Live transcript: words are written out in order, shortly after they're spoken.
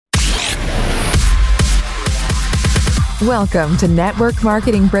Welcome to Network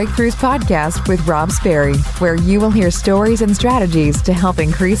Marketing Breakthroughs Podcast with Rob Sperry, where you will hear stories and strategies to help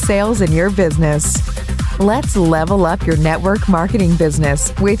increase sales in your business. Let's level up your network marketing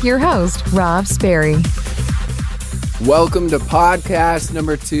business with your host, Rob Sperry. Welcome to podcast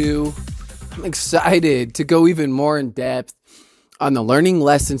number 2. I'm excited to go even more in depth on the learning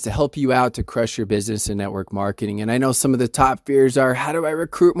lessons to help you out to crush your business in network marketing. And I know some of the top fears are, how do I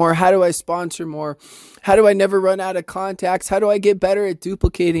recruit more? How do I sponsor more? How do I never run out of contacts? How do I get better at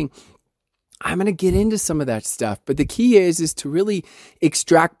duplicating? I'm going to get into some of that stuff. But the key is to really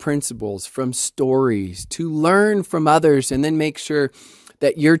extract principles from stories, to learn from others, and then make sure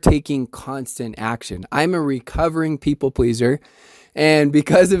that you're taking constant action. I'm a recovering people pleaser. And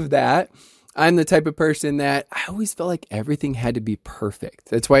because of that, I'm the type of person that I always felt like everything had to be perfect.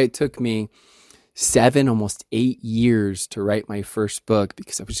 That's why it took me 7, almost 8 years to write my first book,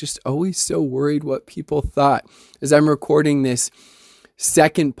 because I was just always so worried what people thought. As I'm recording this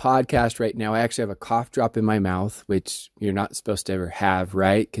second podcast right now, I actually have a cough drop in my mouth, which you're not supposed to ever have,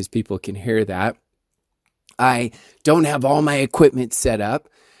 right? Because people can hear that. I don't have all my equipment set up.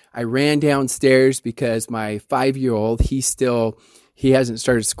 I ran downstairs because my 5-year-old, he hasn't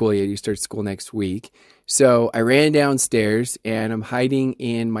started school yet. He starts school next week. So I ran downstairs and I'm hiding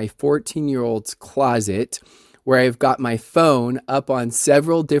in my 14-year-old's closet where I've got my phone up on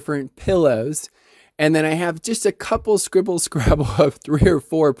several different pillows. And then I have just a couple scribble scrabble of 3 or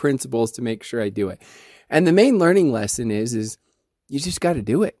 4 principles to make sure I do it. And the main learning lesson is you just got to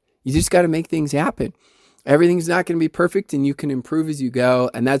do it. You just got to make things happen. Everything's not going to be perfect and you can improve as you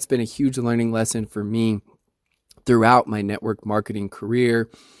go. And that's been a huge learning lesson for me throughout my network marketing career,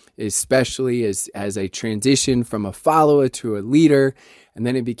 especially as I transitioned from a follower to a leader, and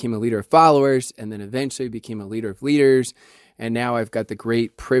then I became a leader of followers, and then eventually became a leader of leaders. And now I've got the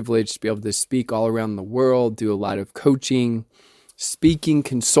great privilege to be able to speak all around the world, do a lot of coaching, speaking,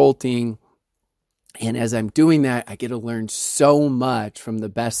 consulting. And as I'm doing that, I get to learn so much from the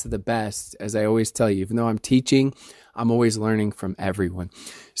best of the best. As I always tell you, even though I'm teaching, I'm always learning from everyone.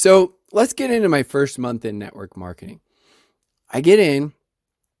 So let's get into my first month in network marketing. I get in,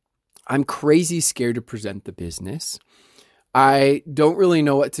 I'm crazy scared to present the business. I don't really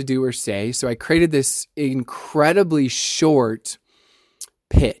know what to do or say. So I created this incredibly short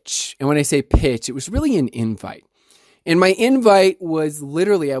pitch. And when I say pitch, it was really an invite. And my invite was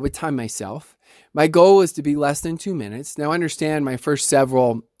literally, I would time myself. My goal was to be less than 2 minutes. Now understand, my first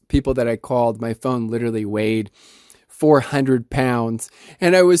several people that I called, my phone literally weighed 400 pounds.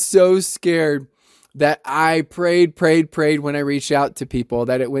 And I was so scared that I prayed when I reached out to people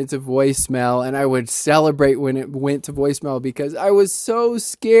that it went to voicemail, and I would celebrate when it went to voicemail because I was so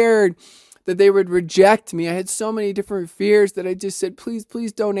scared that they would reject me. I had so many different fears that I just said, please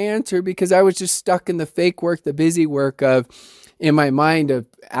don't answer, because I was just stuck in the fake work, the busy work of, in my mind, of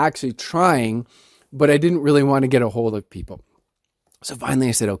actually trying, but I didn't really want to get a hold of people. So finally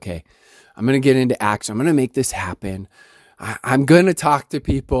I said, okay, I'm going to get into action. I'm going to make this happen. I'm going to talk to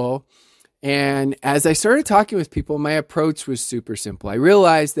people. And as I started talking with people, my approach was super simple. I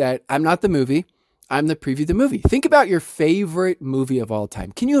realized that I'm not the movie. I'm the preview of the movie. Think about your favorite movie of all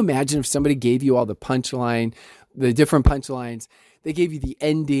time. Can you imagine if somebody gave you all the different punchlines? They gave you the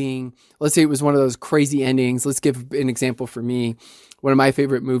ending. Let's say it was one of those crazy endings. Let's give an example for me. One of my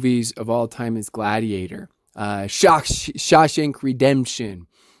favorite movies of all time is Gladiator, Shawshank Redemption.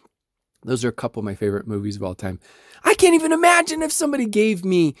 Those are a couple of my favorite movies of all time. I can't even imagine if somebody gave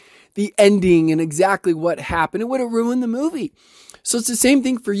me the ending and exactly what happened. It would have ruined the movie. So it's the same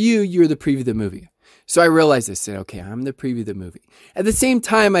thing for you. You're the preview of the movie. So I realized I said, okay, I'm the preview of the movie. At the same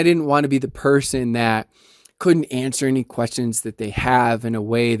time, I didn't want to be the person that couldn't answer any questions that they have in a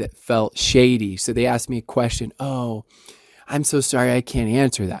way that felt shady. So they asked me a question. Oh, I'm so sorry, I can't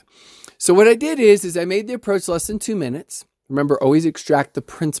answer that. So what I did is I made the approach less than 2 minutes. Remember, always extract the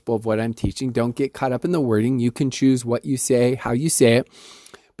principle of what I'm teaching. Don't get caught up in the wording. You can choose what you say, how you say it.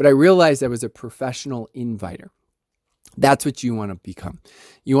 But I realized I was a professional inviter. That's what you want to become.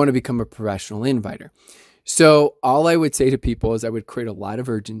 You want to become a professional inviter. So all I would say to people is I would create a lot of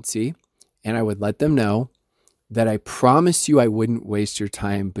urgency, and I would let them know that I promise you I wouldn't waste your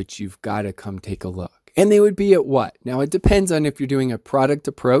time, but you've got to come take a look. And they would be at what? Now, it depends on if you're doing a product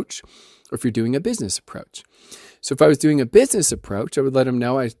approach or if you're doing a business approach. So if I was doing a business approach, I would let them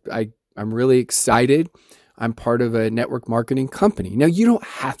know I'm really excited. I'm part of a network marketing company. Now, you don't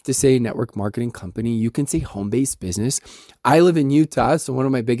have to say network marketing company. You can say home-based business. I live in Utah, so one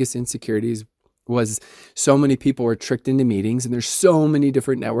of my biggest insecurities was so many people were tricked into meetings, and there's so many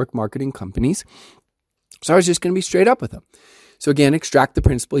different network marketing companies. So I was just going to be straight up with them. So again, extract the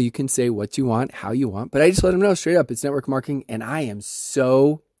principle. You can say what you want, how you want, but I just let them know straight up, it's network marketing. And I am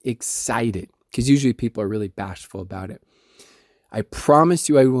so excited because usually people are really bashful about it. I promise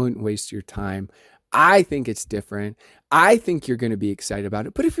you I won't waste your time. I think it's different. I think you're going to be excited about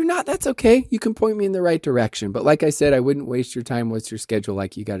it. But if you're not, that's okay. You can point me in the right direction. But like I said, I wouldn't waste your time. What's your schedule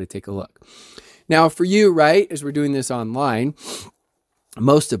like? You got to take a look. Now for you, right, as we're doing this online,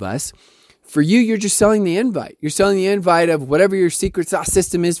 most of us, for you, you're just selling the invite. You're selling the invite of whatever your secret sauce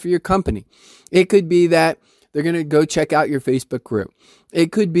system is for your company. It could be that they're going to go check out your Facebook group.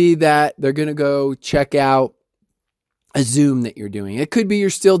 It could be that they're going to go check out a Zoom that you're doing. It could be you're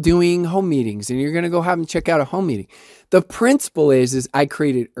still doing home meetings and you're going to go have them check out a home meeting. The principle is I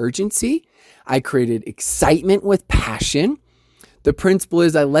created urgency. I created excitement with passion. The principle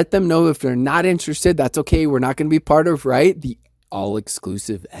is I let them know if they're not interested, that's okay. We're not going to be part of, right, the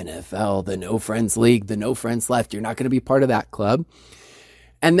all-exclusive NFL, the No Friends League, the No Friends Left. You're not going to be part of that club.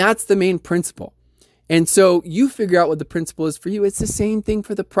 And that's the main principle. And so you figure out what the principle is for you. It's the same thing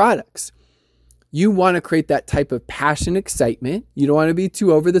for the products. You want to create that type of passion, excitement. You don't want to be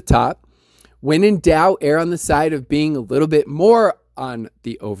too over the top. When in doubt, err on the side of being a little bit more on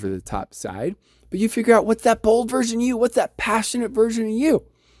the over the top side. But you figure out what's that bold version of you? What's that passionate version of you?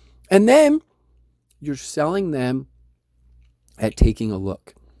 And then you're selling them at taking a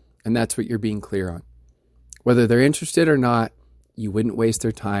look. And that's what you're being clear on. Whether they're interested or not, you wouldn't waste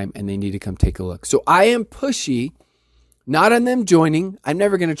their time and they need to come take a look. So I am pushy, not on them joining. I'm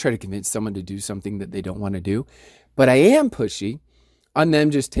never going to try to convince someone to do something that they don't want to do, but I am pushy on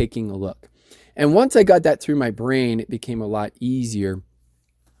them just taking a look. And once I got that through my brain, it became a lot easier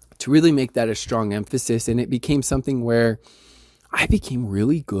to really make that a strong emphasis. And it became something where I became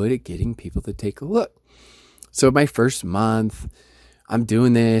really good at getting people to take a look. So my first month, I'm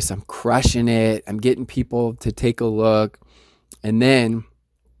doing this, I'm crushing it. I'm getting people to take a look. And then,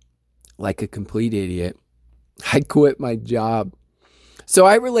 like a complete idiot, I quit my job. So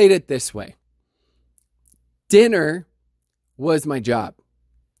I relate it this way. Dinner was my job.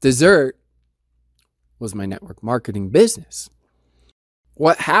 Dessert was my network marketing business.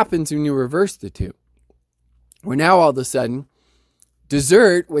 What happens when you reverse the two? Where now all of a sudden,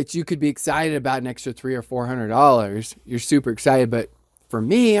 dessert, which you could be excited about an extra $300 or $400, you're super excited. But for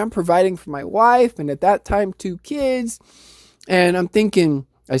me, I'm providing for my wife and at that time 2 kids. And I'm thinking,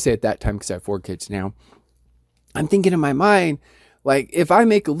 I say at that time because I have 4 kids now. I'm thinking in my mind, like if I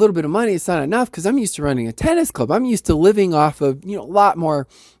make a little bit of money, it's not enough because I'm used to running a tennis club. I'm used to living off of, a lot more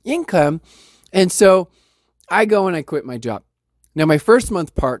income. And so I go and I quit my job. Now, my first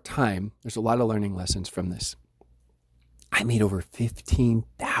month part-time, there's a lot of learning lessons from this. I made over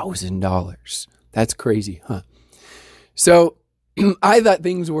 $15,000. That's crazy, huh? So I thought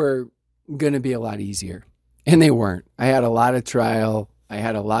things were going to be a lot easier, and they weren't. I had a lot of trial. I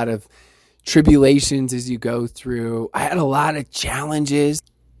had a lot of tribulations as you go through. I had a lot of challenges.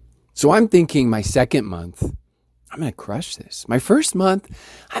 So I'm thinking my second month, I'm going to crush this. My first month,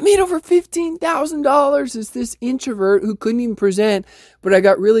 I made over $15,000 as this introvert who couldn't even present, but I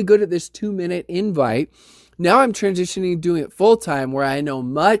got really good at this 2-minute invite. Now I'm transitioning to doing it full time where I know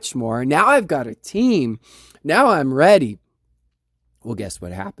much more. Now I've got a team. Now I'm ready. Well, guess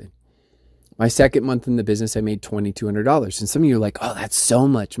what happened? My second month in the business, I made $2,200. And some of you are like, oh, that's so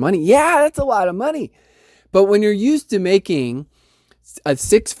much money. Yeah, that's a lot of money. But when you're used to making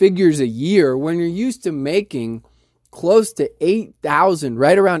 6 figures a year, when you're used to making close to $8,000,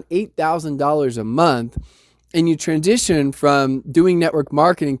 right around $8,000 a month, and you transition from doing network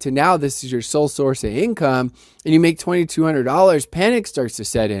marketing to now this is your sole source of income, and you make $2,200, panic starts to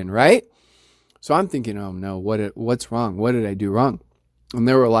set in, right? So I'm thinking, oh no, what's wrong? What did I do wrong? And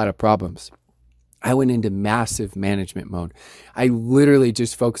there were a lot of problems. I went into massive management mode. I literally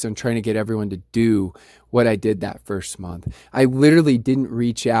just focused on trying to get everyone to do what I did that first month. I literally didn't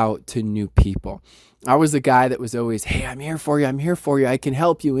reach out to new people. I was the guy that was always, hey, I'm here for you. I'm here for you. I can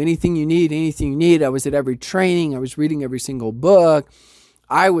help you. Anything you need. I was at every training. I was reading every single book.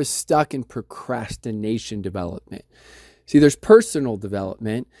 I was stuck in procrastination development. See, there's personal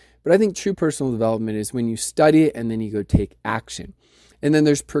development, but I think true personal development is when you study it and then you go take action. And then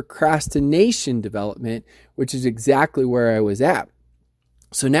there's procrastination development, which is exactly where I was at.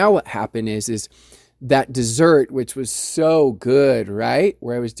 So now what happened is that dessert, which was so good, right?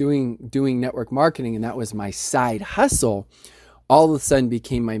 Where I was doing network marketing and that was my side hustle, all of a sudden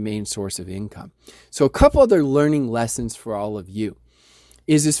became my main source of income. So a couple other learning lessons for all of you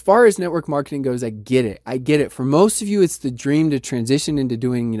is as far as network marketing goes, I get it. For most of you, it's the dream to transition into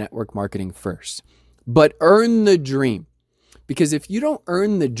doing network marketing first, but earn the dream. Because if you don't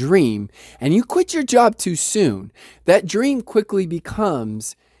earn the dream and you quit your job too soon, that dream quickly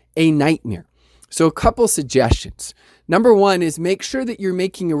becomes a nightmare. So a couple suggestions. Number one is make sure that you're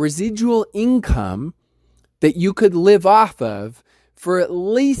making a residual income that you could live off of for at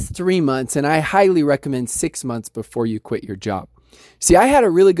least 3 months. And I highly recommend 6 months before you quit your job. See, I had a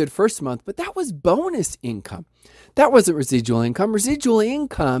really good first month, but that was bonus income. That wasn't residual income. Residual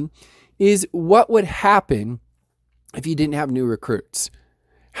income is what would happen if you didn't have new recruits.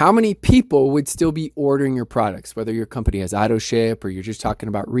 How many people would still be ordering your products, whether your company has auto ship or you're just talking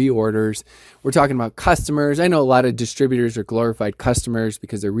about reorders? We're talking about customers. I know a lot of distributors are glorified customers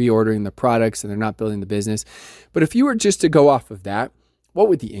because they're reordering the products and they're not building the business. But if you were just to go off of that, what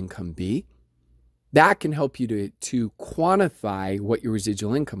would the income be? That can help you to quantify what your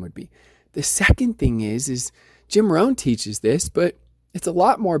residual income would be. The second thing is Jim Rohn teaches this, but it's a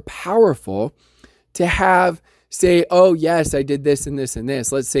lot more powerful to have say, oh, yes, I did this and this and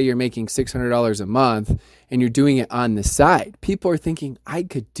this. Let's say you're making $600 a month and you're doing it on the side. People are thinking, I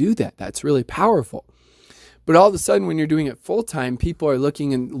could do that. That's really powerful. But all of a sudden, when you're doing it full time, people are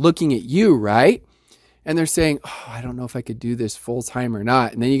looking at you, right? And they're saying, oh, I don't know if I could do this full time or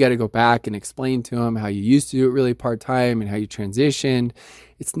not. And then you got to go back and explain to them how you used to do it really part time and how you transitioned.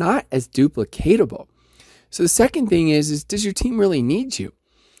 It's not as duplicatable. So the second thing is does your team really need you?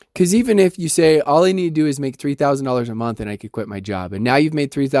 Because even if you say, all I need to do is make $3,000 a month and I could quit my job, and now you've made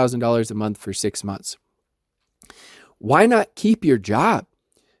 $3,000 a month for 6 months, why not keep your job?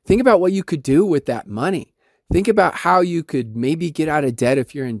 Think about what you could do with that money. Think about how you could maybe get out of debt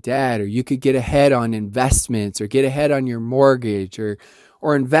if you're in debt, or you could get ahead on investments or get ahead on your mortgage or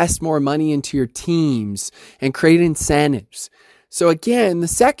invest more money into your teams and create incentives. So again, the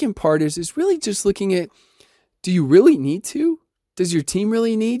second part is really just looking at, do you really need to? Does your team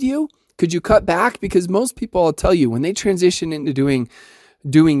really need you? Could you cut back? Because most people, I'll tell you, when they transition into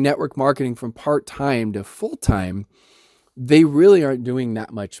doing network marketing from part-time to full-time, they really aren't doing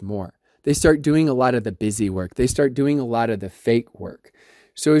that much more. They start doing a lot of the busy work. They start doing a lot of the fake work.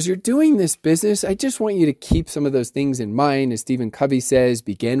 So as you're doing this business, I just want you to keep some of those things in mind. As Stephen Covey says,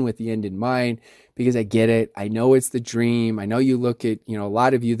 begin with the end in mind, because I get it. I know it's the dream. I know you look at, a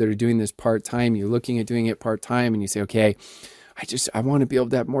lot of you that are doing this part-time, you're looking at doing it part-time and you say, okay, I want to be able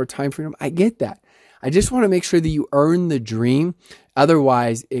to have more time freedom. I get that. I just want to make sure that you earn the dream.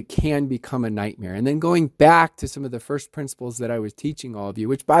 Otherwise, it can become a nightmare. And then going back to some of the first principles that I was teaching all of you,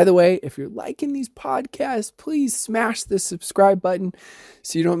 which, by the way, if you're liking these podcasts, please smash the subscribe button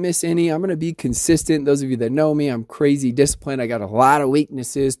so you don't miss any. I'm going to be consistent. Those of you that know me, I'm crazy disciplined. I got a lot of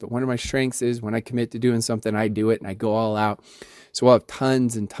weaknesses, but one of my strengths is when I commit to doing something, I do it and I go all out. So we'll have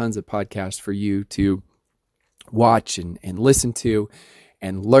tons and tons of podcasts for you to watch and listen to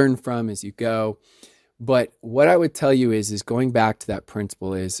and learn from as you go. But what I would tell you is going back to that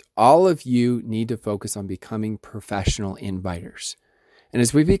principle is all of you need to focus on becoming professional inviters. And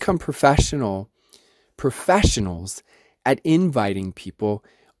as we become professionals at inviting people,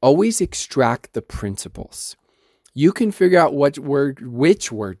 always extract the principles. You can figure out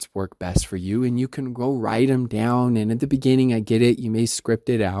which words work best for you, and you can go write them down. And at the beginning, I get it, you may script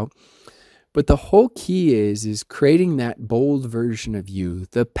it out. But the whole key is creating that bold version of you,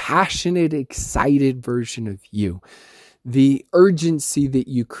 the passionate, excited version of you, the urgency that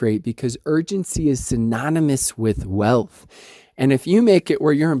you create, because urgency is synonymous with wealth. And if you make it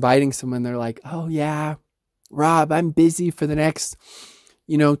where you're inviting someone, they're like, oh yeah, Rob, I'm busy for the next,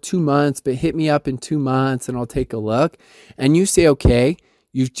 2 months, but hit me up in 2 months and I'll take a look. And you say, okay,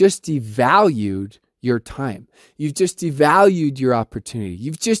 you've just devalued your time. You've just devalued your opportunity.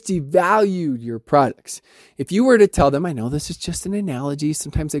 You've just devalued your products. If you were to tell them, I know this is just an analogy.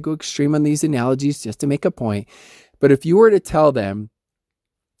 Sometimes I go extreme on these analogies just to make a point. But if you were to tell them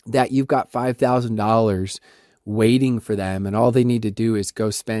that you've got $5,000 waiting for them and all they need to do is go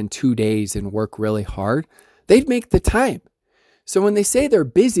spend 2 days and work really hard, they'd make the time. So when they say they're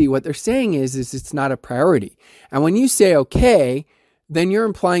busy, what they're saying is it's not a priority. And when you say, okay, then you're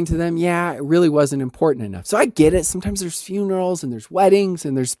implying to them, yeah, it really wasn't important enough. So I get it. Sometimes there's funerals and there's weddings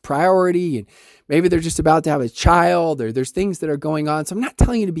and there's priority, and maybe they're just about to have a child, or there's things that are going on. So I'm not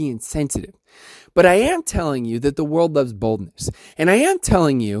telling you to be insensitive, but I am telling you that the world loves boldness. And I am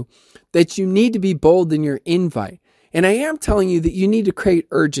telling you that you need to be bold in your invite. And I am telling you that you need to create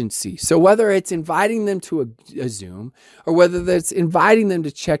urgency. So whether it's inviting them to a Zoom, or whether that's inviting them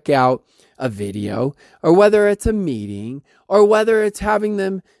to check out a video, or whether it's a meeting, or whether it's having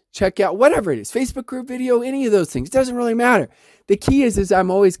them check out whatever it is, Facebook group video, any of those things, it doesn't really matter. The key is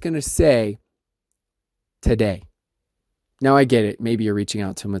I'm always going to say today. Now I get it. Maybe you're reaching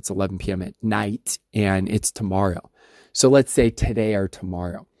out to them. It's 11 p.m. at night and it's tomorrow. So let's say today or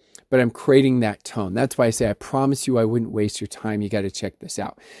tomorrow, but I'm creating that tone. That's why I say, I promise you I wouldn't waste your time. You got to check this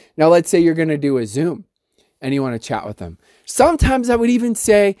out. Now, let's say you're going to do a Zoom and you want to chat with them. Sometimes I would even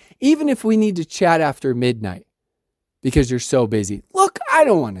say, even if we need to chat after midnight because you're so busy, look, I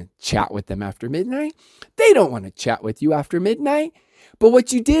don't want to chat with them after midnight. They don't want to chat with you after midnight. But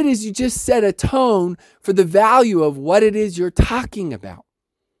what you did is you just set a tone for the value of what it is you're talking about.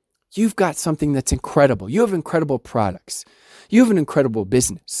 You've got something that's incredible. You have incredible products. You have an incredible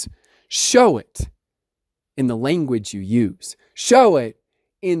business. Show it in the language you use. Show it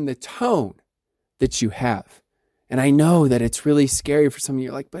in the tone that you have. And I know that it's really scary for some of you.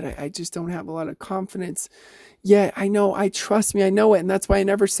 You're like, but I just don't have a lot of confidence. Yeah, I know. Trust me, I know it. And that's why I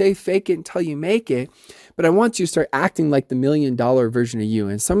never say fake it until you make it. But I want you to start acting like the $1 million version of you.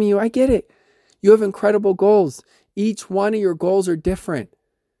 And some of you, I get it. You have incredible goals. Each one of your goals are different.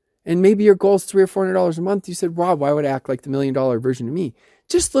 And maybe your goal is $300 or $400 a month. You said, Rob, why would I act like the $1 million version of me?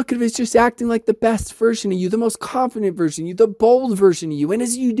 Just look at it as just acting like the best version of you, the most confident version of you, the bold version of you. And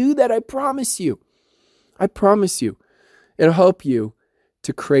as you do that, I promise you, it'll help you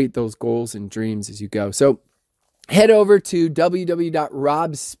to create those goals and dreams as you go. So head over to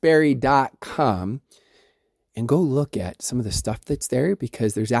www.robsperry.com and go look at some of the stuff that's there,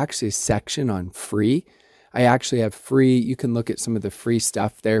 because there's actually a section on free. I actually have free. You can look at some of the free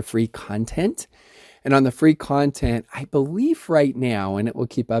stuff there, free content. And on the free content, I believe right now, and it will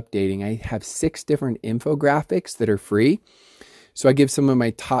keep updating, I have 6 different infographics that are free. So I give some of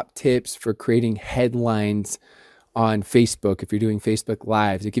my top tips for creating headlines on Facebook. If you're doing Facebook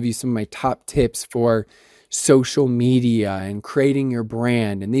Lives, I give you some of my top tips for social media and creating your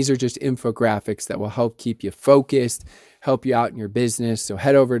brand. And these are just infographics that will help keep you focused, help you out in your business. So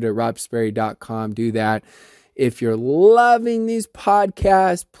head over to robsperry.com, do that. If you're loving these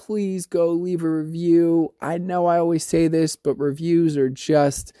podcasts, please go leave a review. I know I always say this, but reviews are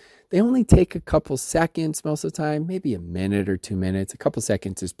they only take a couple seconds most of the time, maybe a minute or 2 minutes. A couple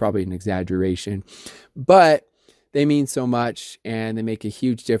seconds is probably an exaggeration, but they mean so much and they make a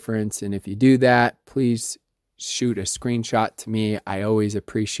huge difference. And if you do that, please shoot a screenshot to me. I always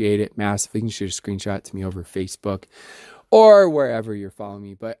appreciate it massively. You can shoot a screenshot to me over Facebook or wherever you're following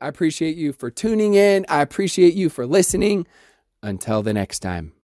me. But I appreciate you for tuning in. I appreciate you for listening. Until the next time.